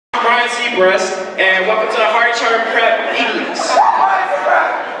Ryan Seabrust, and welcome to the Hardy Charter Prep Eagles.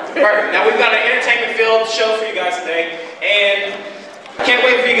 Alright, now we've got an entertainment-filled show for you guys today, and can't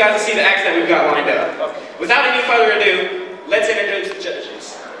wait for you guys to see the acts that we've got lined up. Without any further ado, let's introduce the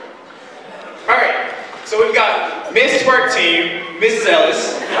judges. Alright, so we've got Miss Twerk Team, Mrs.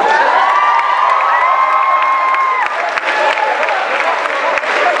 Ellis.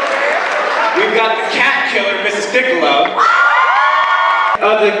 We've got the cat killer, Mrs. Piccolo.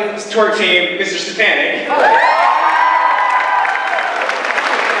 Of the twerk team, Mr. Stepanik.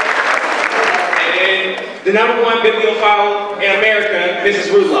 And the #1 bibliophile in America, Mrs.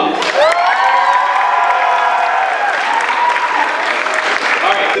 Rudloff.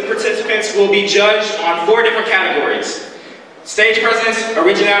 Alright, the participants will be judged on 4 different categories: stage presence,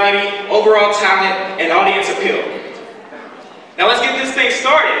 originality, overall talent, and audience appeal. Now let's get this thing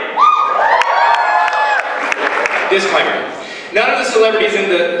started. Disclaimer. None of the celebrities in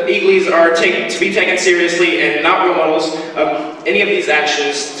the Eagles are to be taken seriously and not role models of any of these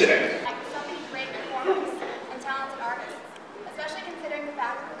actions today. So many great performers and talented artists, especially considering the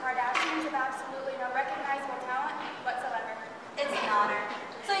fact that the Kardashians have absolutely no recognizable talent whatsoever. It's an honor.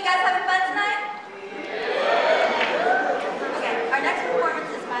 So you guys having fun tonight? Okay, our next performance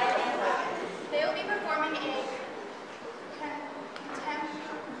is by a band. They will be performing a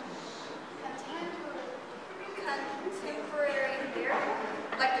contemporary lyric,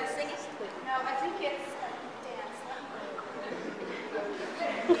 like they're singing? No, I think it's a dance.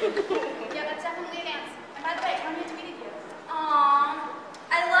 Yeah, that's definitely a dance. And by the way, how many tweeted you? Aww,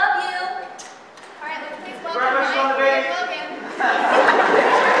 I love you. All right, let's please welcome Logan.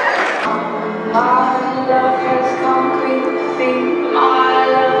 My love has concrete feet. My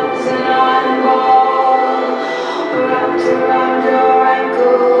love's an iron ball wrapped around your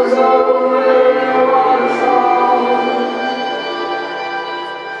ankles over the waterfall.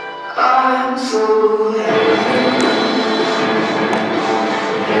 I'm so heavy.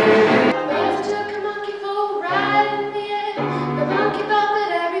 Took a monkey for a ride in the air. The monkey thought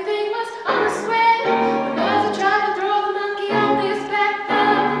that everything was on a square. But as I tried to throw the monkey on his back, the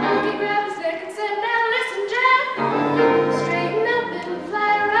monkey grabbed his neck and said, "Now listen, Jack. Straighten up and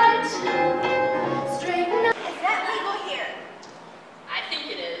fly right. Straighten up." Is that legal here? I think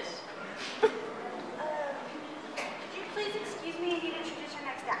it is. Could you please excuse me and you introduce your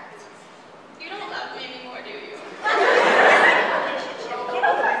next act? You don't love me anymore, do you? Get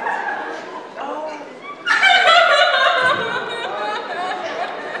over it.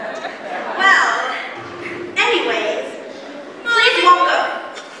 Well, anyways, please welcome.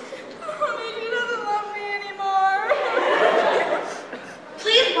 Mommy, she doesn't love me anymore.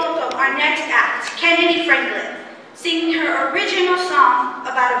 Please welcome our next act, Kennedy Franklin, singing her original song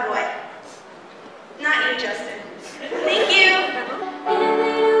about a boy. Not you, Justin. Thank you. Yeah,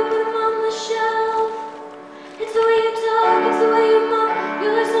 they do put 'em on the shelf. It's the way you talk, it's the way you mock.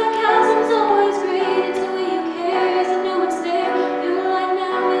 Your sarcasm's always great. It's the way you care, as if no one's there. Your life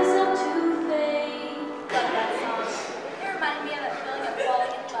now is up to fate. Love that song. It reminded me of that feeling of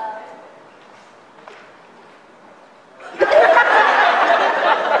falling in love.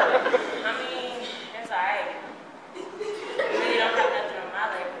 I mean, it's alright. Really don't have nothing on my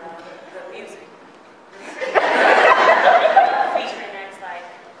label, good music. Featuring acts like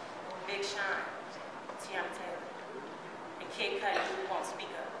Big Sean, Tiana Taylor, and Kid Cudi, who won't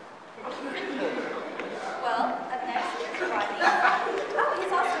speak up. Well, up next is Rodney. Oh,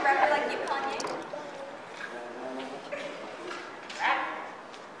 he's also a rapper like you, Kanye. Rap?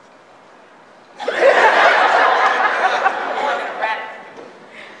 More than a rapper.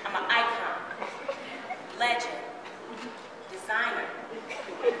 I'm an icon, legend, designer,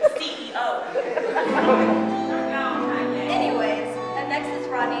 CEO. Anyways, up next is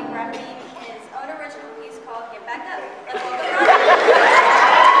Rodney rapping his own original piece called Get Back Up. Let's welcome Rodney.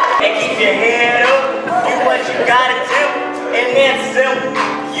 And keep your head up, do what you gotta do, and then simple,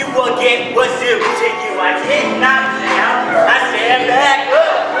 you will get what's due to you. I get knocked down, I stand back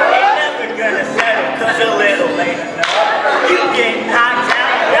up, ain't never gonna settle, cause a little later, no. You get knocked down,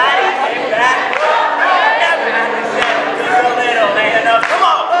 you gotta get back up, never gonna settle, cause a little later, no. Come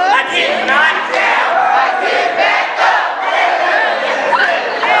on, I get knocked down, I get back up, ain't never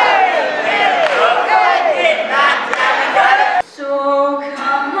gonna settle, I get knocked down, you gotta. So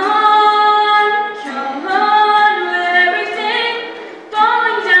come on with everything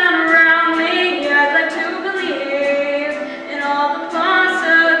falling down around me. I'd like to believe in all the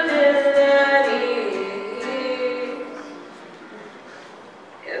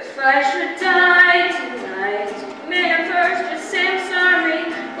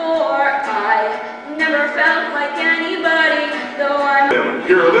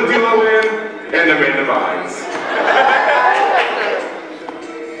Lindsay Lohan, and Amanda Bynes.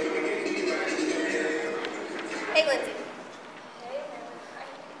 Hey, Lindsay.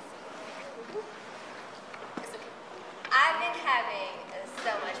 I've been having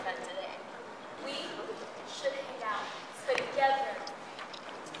so much fun today. We should hang out together.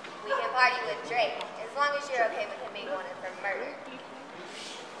 We can party with Drake, as long as you're okay with him being wanted for murder.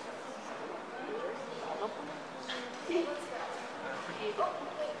 Okay, let's go. Oh,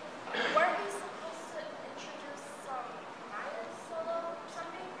 wait. Weren't we supposed to introduce some Maya solo or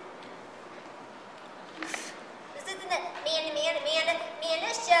something? This isn't a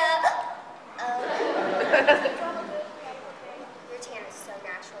Amanda show.